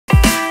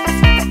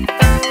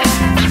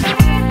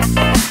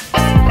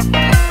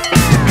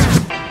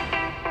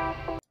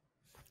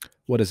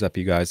What is up,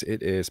 you guys?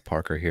 It is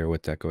Parker here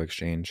with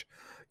DecoExchange.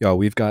 Y'all,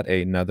 we've got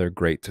another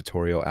great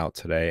tutorial out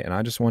today, and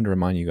I just wanted to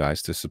remind you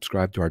guys to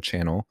subscribe to our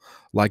channel,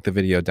 like the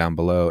video down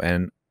below,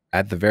 and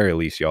at the very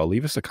least, y'all,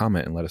 leave us a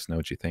comment and let us know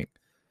what you think.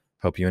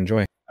 Hope you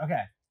enjoy.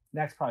 Okay,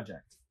 next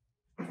project.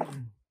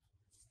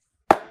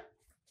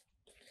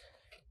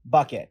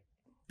 Bucket.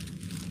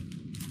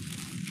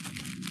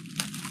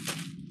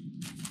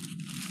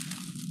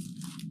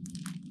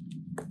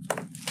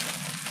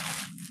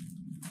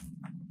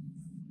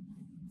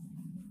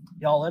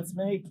 Y'all, let's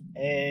make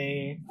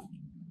a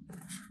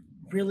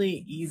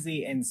really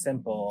easy and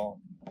simple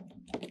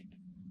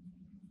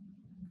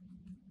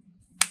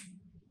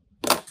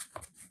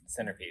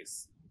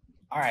centerpiece.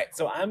 All right,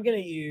 so I'm gonna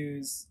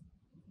use,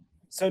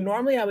 so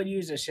normally I would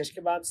use a shish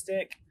kebab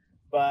stick,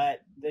 but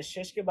the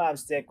shish kebab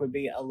stick would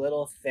be a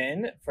little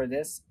thin for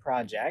this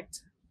project.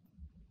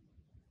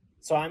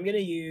 So I'm gonna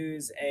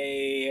use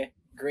a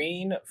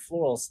green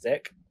floral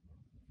stick.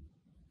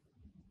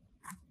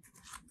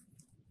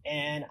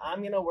 And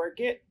I'm gonna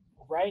work it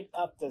right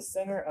up the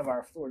center of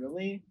our Fleur De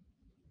Lis.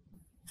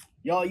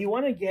 Y'all, you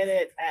wanna get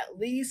it at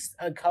least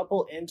a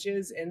couple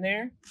inches in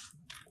there.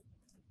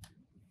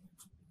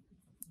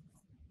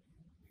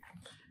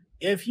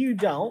 If you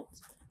don't,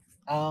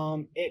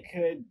 it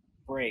could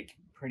break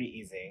pretty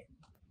easy.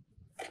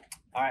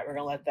 All right, we're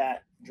gonna let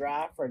that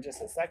dry for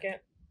just a second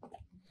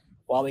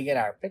while we get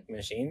our pick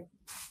machine.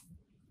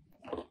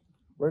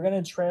 We're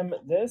gonna trim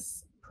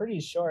this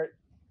pretty short.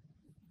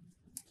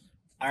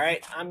 All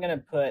right, I'm gonna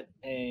put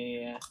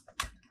a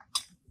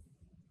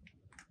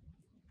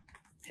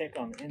pick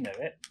on the end of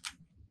it.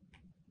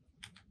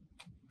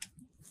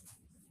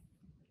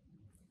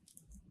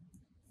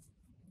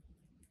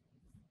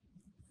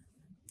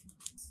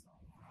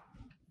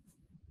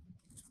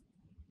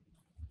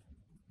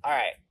 All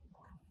right.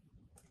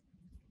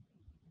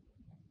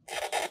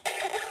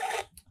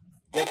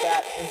 Get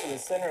that into the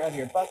center of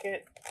your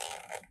bucket.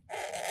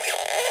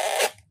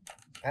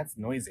 That's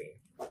noisy.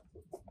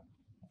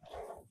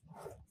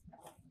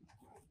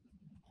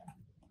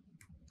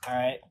 All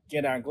right,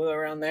 get our glue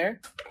around there.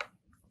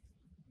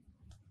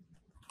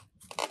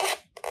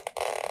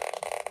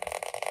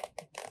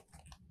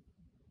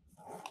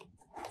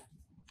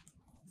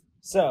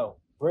 So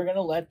we're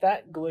gonna let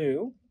that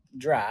glue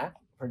dry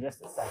for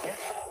just a second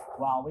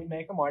while we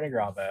make a Mardi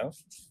Gras bow.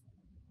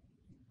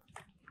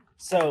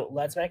 So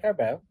let's make our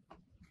bow.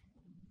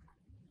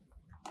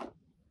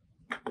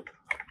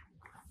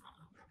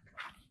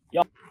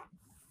 Y'all.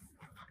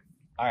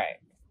 All right.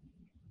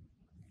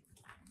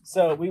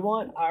 So we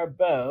want our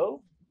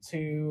bow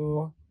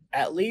to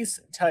at least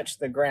touch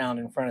the ground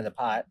in front of the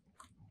pot.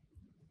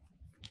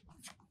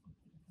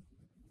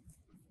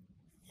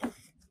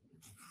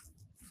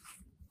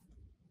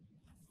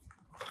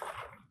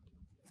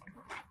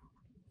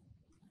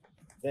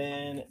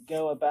 Then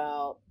go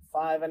about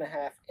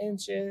 5.5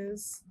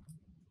 inches.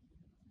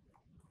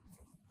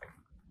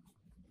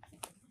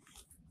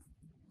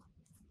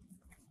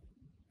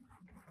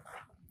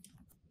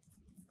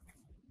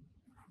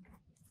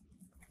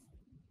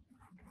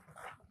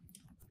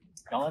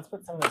 Now let's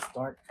put some of this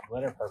dark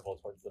glitter purple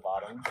towards the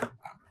bottom.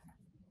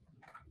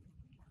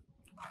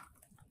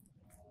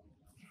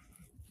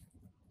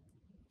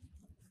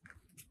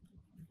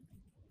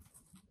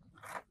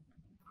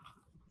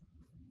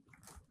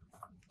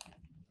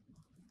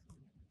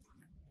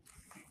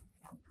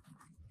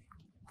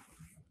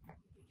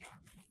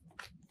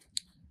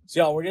 So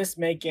y'all, we're just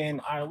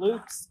making our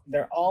loops.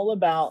 They're all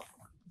about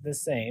the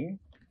same.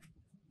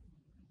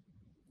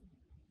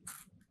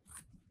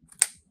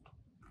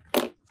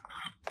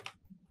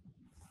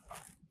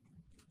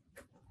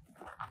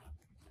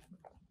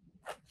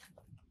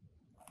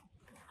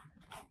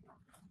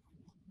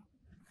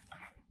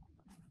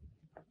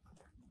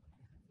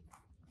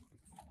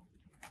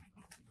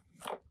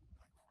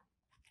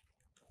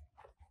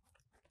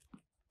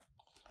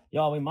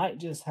 Y'all, we might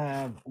just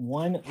have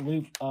one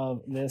loop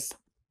of this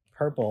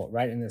purple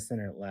right in the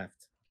center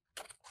left.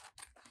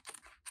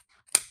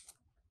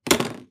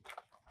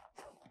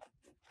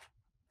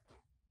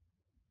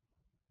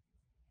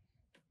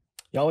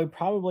 Y'all, we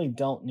probably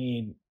don't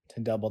need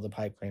to double the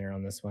pipe cleaner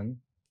on this one.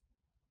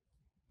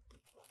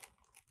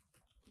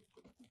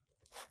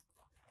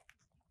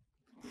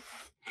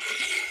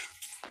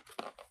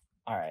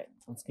 All right,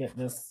 let's get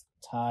this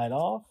tied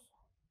off.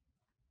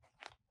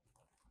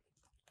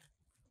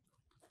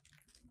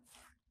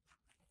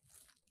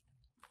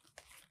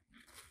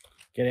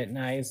 Get it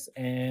nice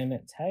and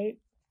tight.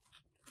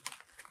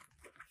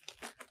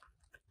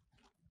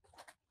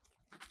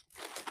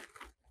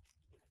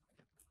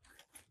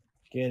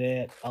 Get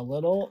it a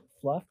little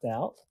fluffed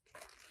out.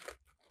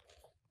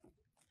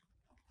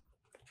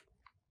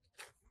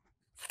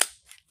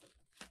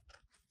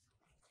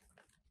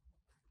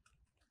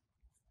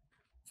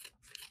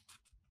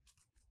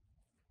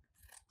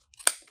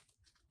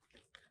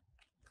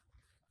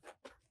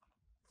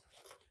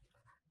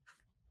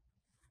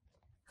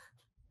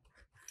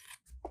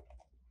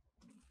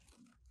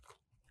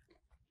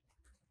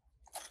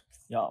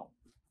 Y'all,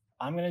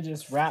 I'm gonna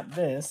just wrap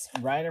this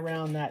right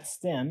around that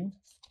stem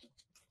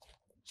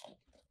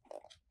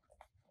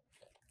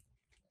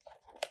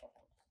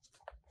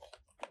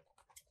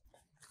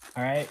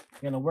All right, I'm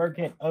gonna work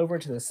it over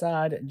to the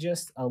side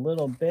just a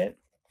little bit.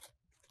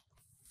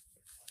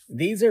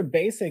 These are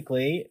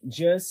basically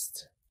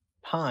just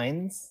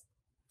pines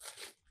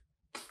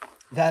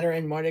that are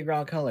in Mardi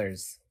Gras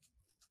colors.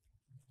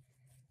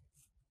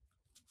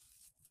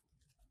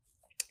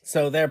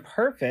 So they're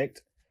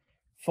perfect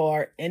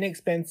for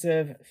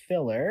inexpensive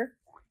filler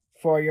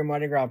for your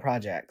Mardi Gras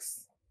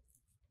projects.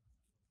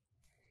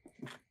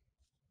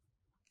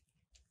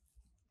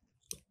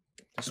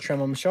 Just trim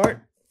them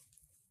short.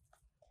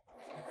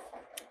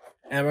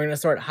 And we're going to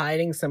start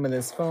hiding some of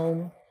this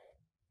foam.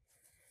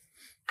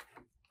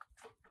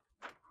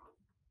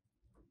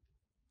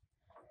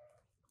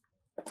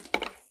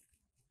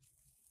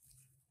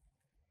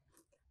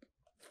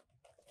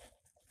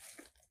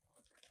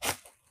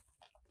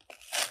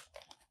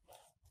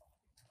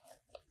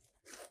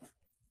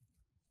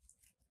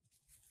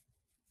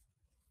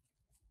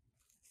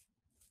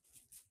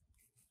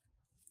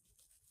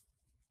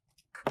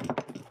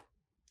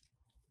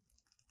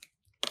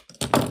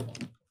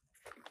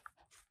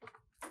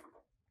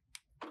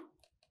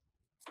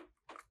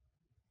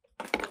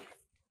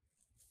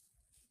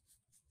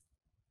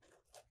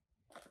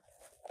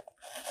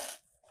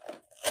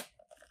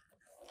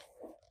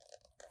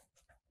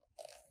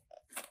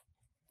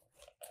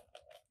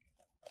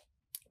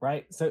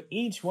 Right? So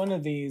each one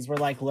of these were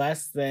like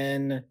less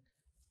than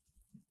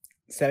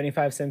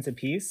 75 cents a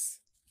piece.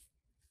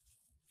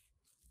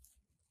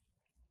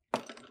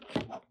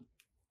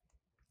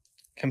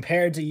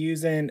 Compared to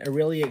using a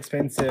really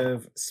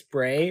expensive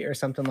spray or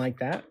something like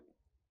that.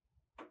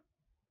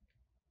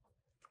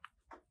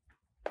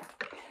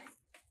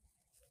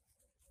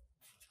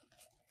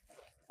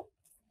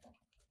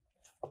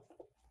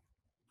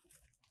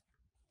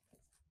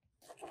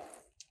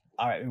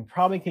 All right, we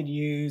probably could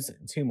use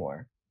 2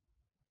 more.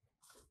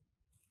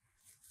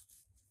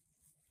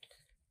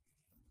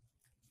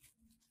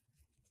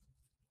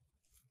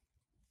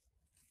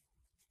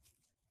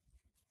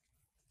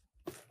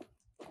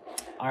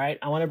 All right,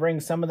 I want to bring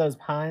some of those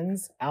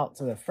pines out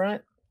to the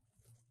front.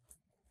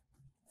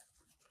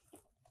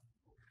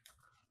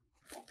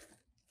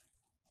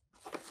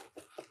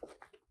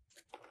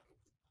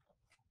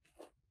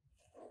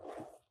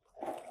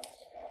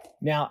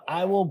 Now,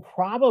 I will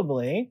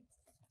probably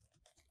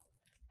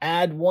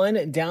add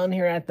one down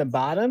here at the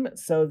bottom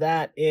so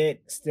that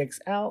it sticks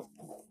out.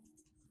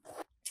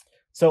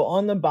 So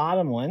on the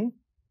bottom one,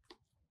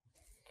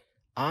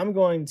 I'm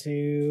going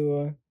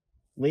to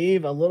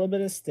leave a little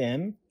bit of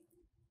stem,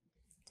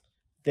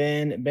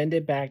 then bend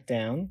it back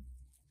down.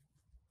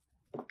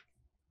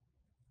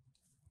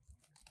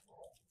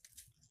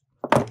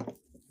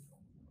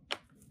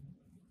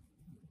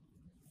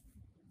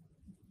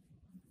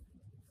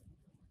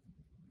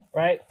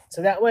 Right?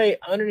 So that way,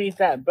 underneath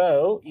that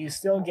bow, you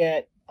still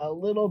get a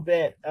little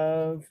bit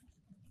of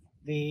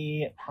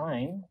the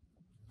pine.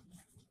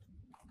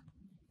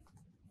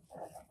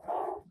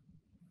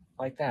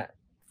 Like that.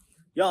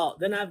 Y'all,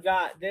 then I've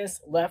got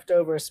this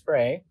leftover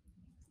spray.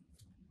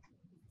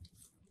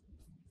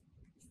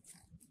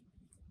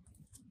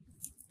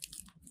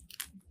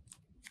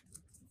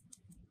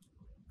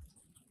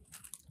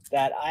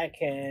 That I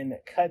can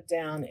cut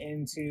down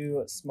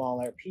into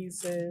smaller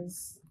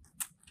pieces.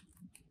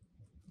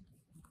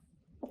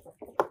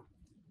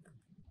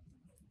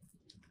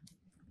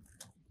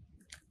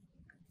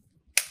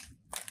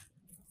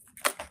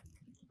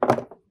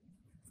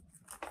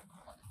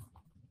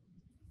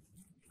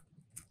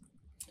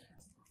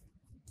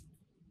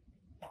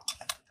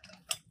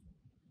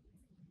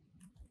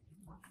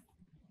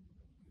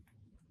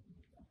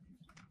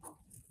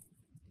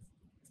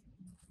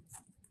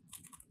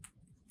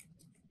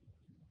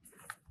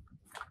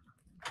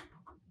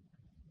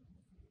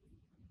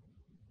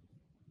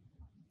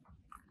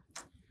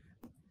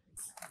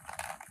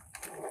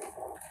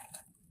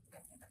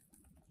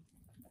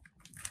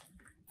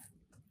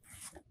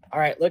 All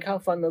right, look how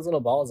fun those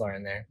little balls are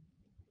in there.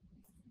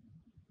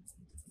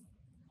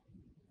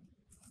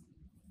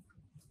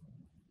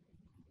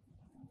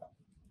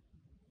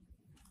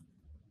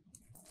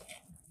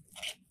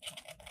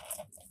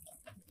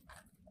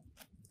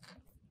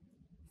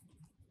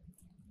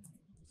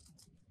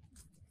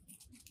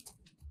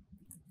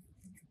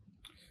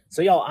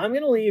 So y'all, I'm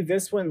gonna leave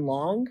this one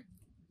long.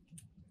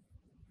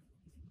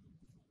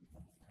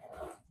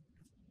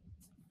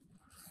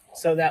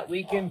 So that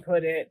we can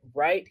put it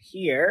right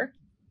here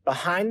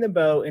behind the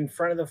bow in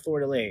front of the Fleur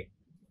De Lis.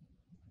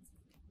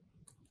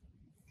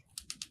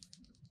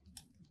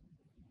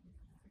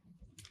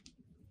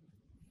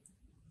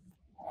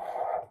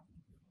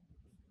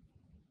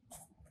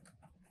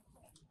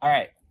 All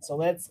right, so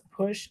let's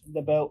push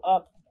the bow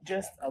up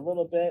just a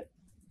little bit.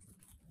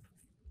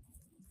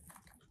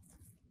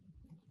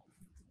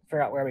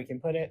 Figure out where we can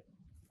put it.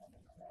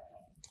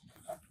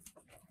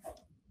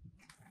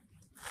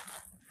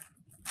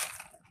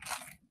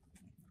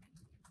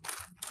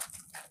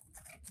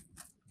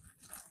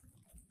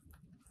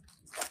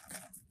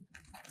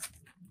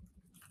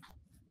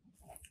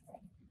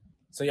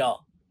 So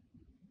y'all,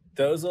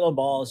 those little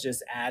balls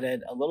just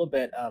added a little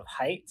bit of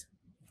height.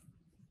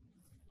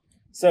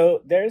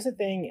 So there's a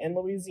thing in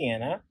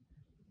Louisiana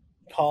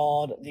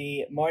called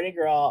the Mardi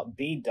Gras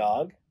bead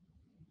dog.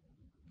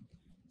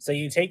 So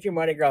you take your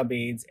Mardi Gras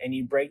beads and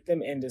you break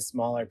them into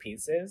smaller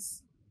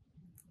pieces.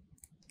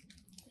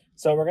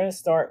 So we're going to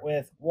start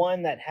with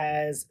one that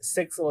has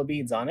 6 little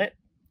beads on it.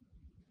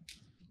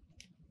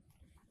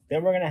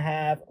 Then we're going to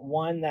have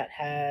one that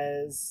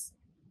has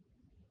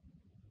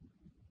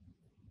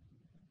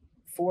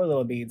 4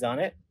 little beads on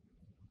it.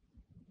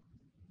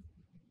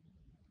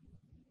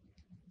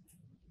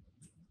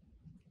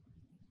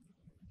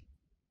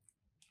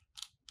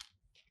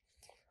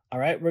 All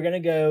right, we're going to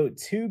go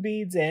 2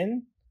 beads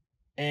in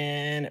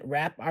and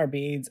wrap our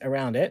beads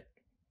around it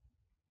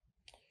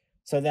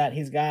so that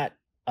he's got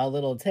a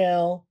little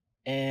tail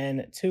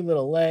and 2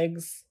 little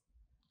legs.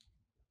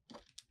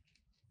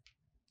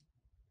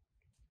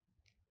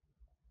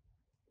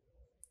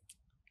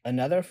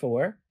 Another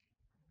 4.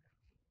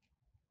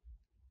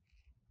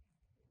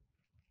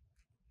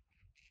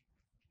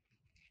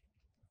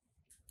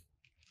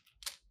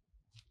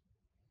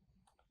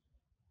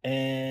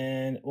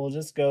 And we'll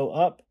just go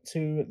up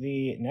to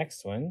the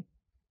next one.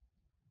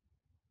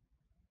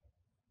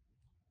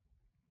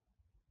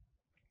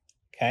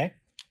 Okay,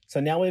 so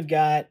now we've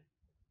got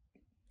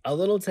a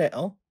little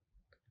tail,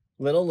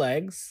 little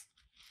legs,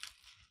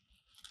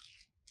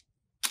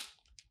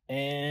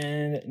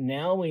 and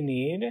now we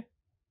need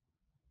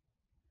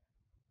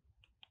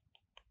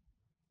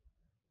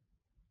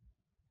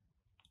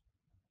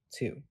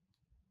two.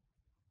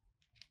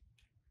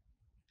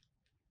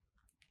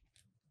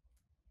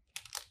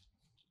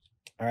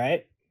 All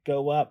right,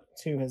 go up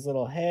to his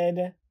little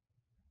head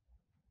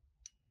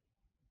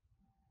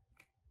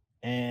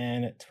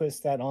and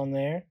twist that on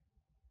there.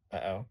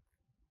 Uh-oh.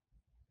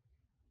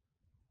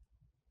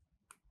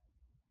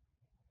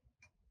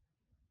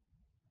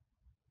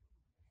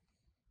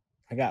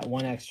 I got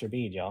 1 extra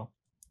bead, y'all.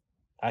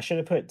 I should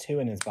have put 2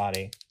 in his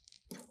body.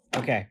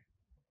 Okay.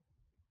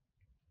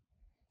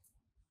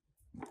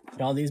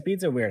 Y'all, these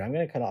beads are weird. I'm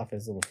going to cut off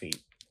his little feet.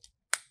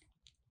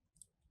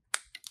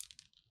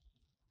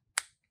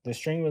 The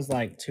string was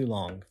like too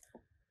long.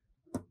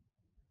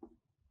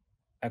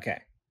 Okay.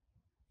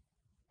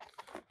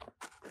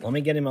 Let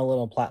me get him a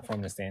little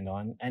platform to stand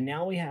on. And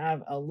now we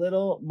have a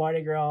little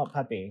Mardi Gras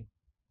puppy.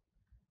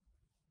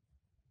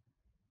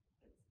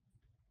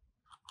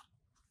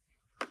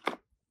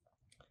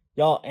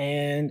 Y'all,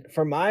 and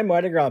for my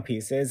Mardi Gras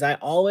pieces, I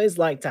always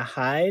like to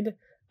hide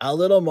a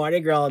little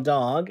Mardi Gras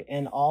dog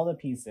in all the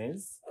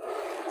pieces.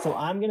 So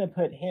I'm going to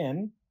put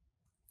him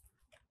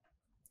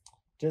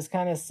just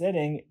kind of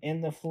sitting in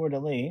the Fleur De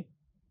Lis.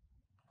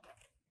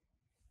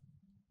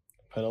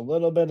 Put a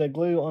little bit of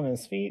glue on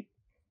his feet.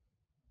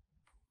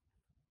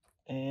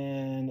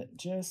 And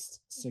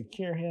just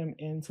secure him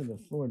into the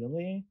Fleur De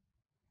Lis.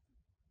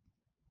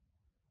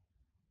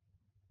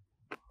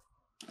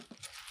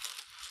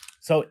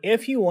 So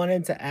if you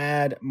wanted to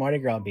add Mardi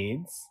Gras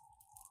beads,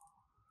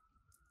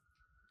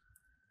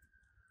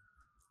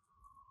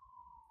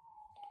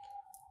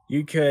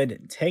 you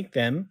could take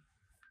them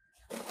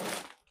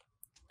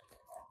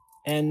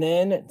and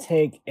then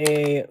take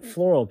a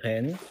floral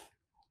pin.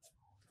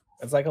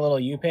 It's like a little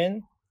U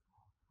pin.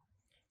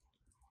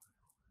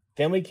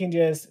 Then we can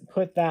just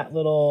put that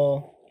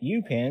little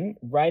U pin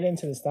right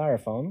into the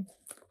styrofoam.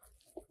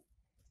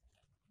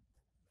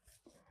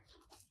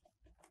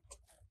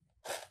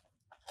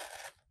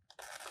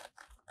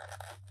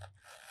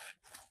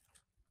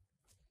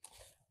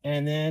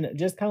 And then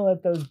just kind of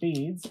let those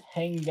beads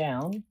hang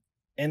down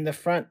in the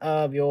front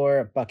of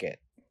your bucket.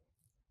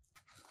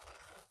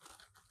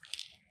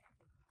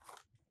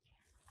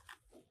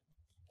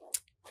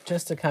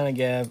 Just to kind of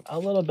give a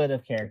little bit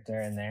of character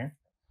in there.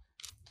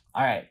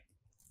 All right,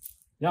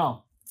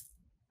 y'all,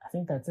 I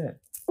think that's it.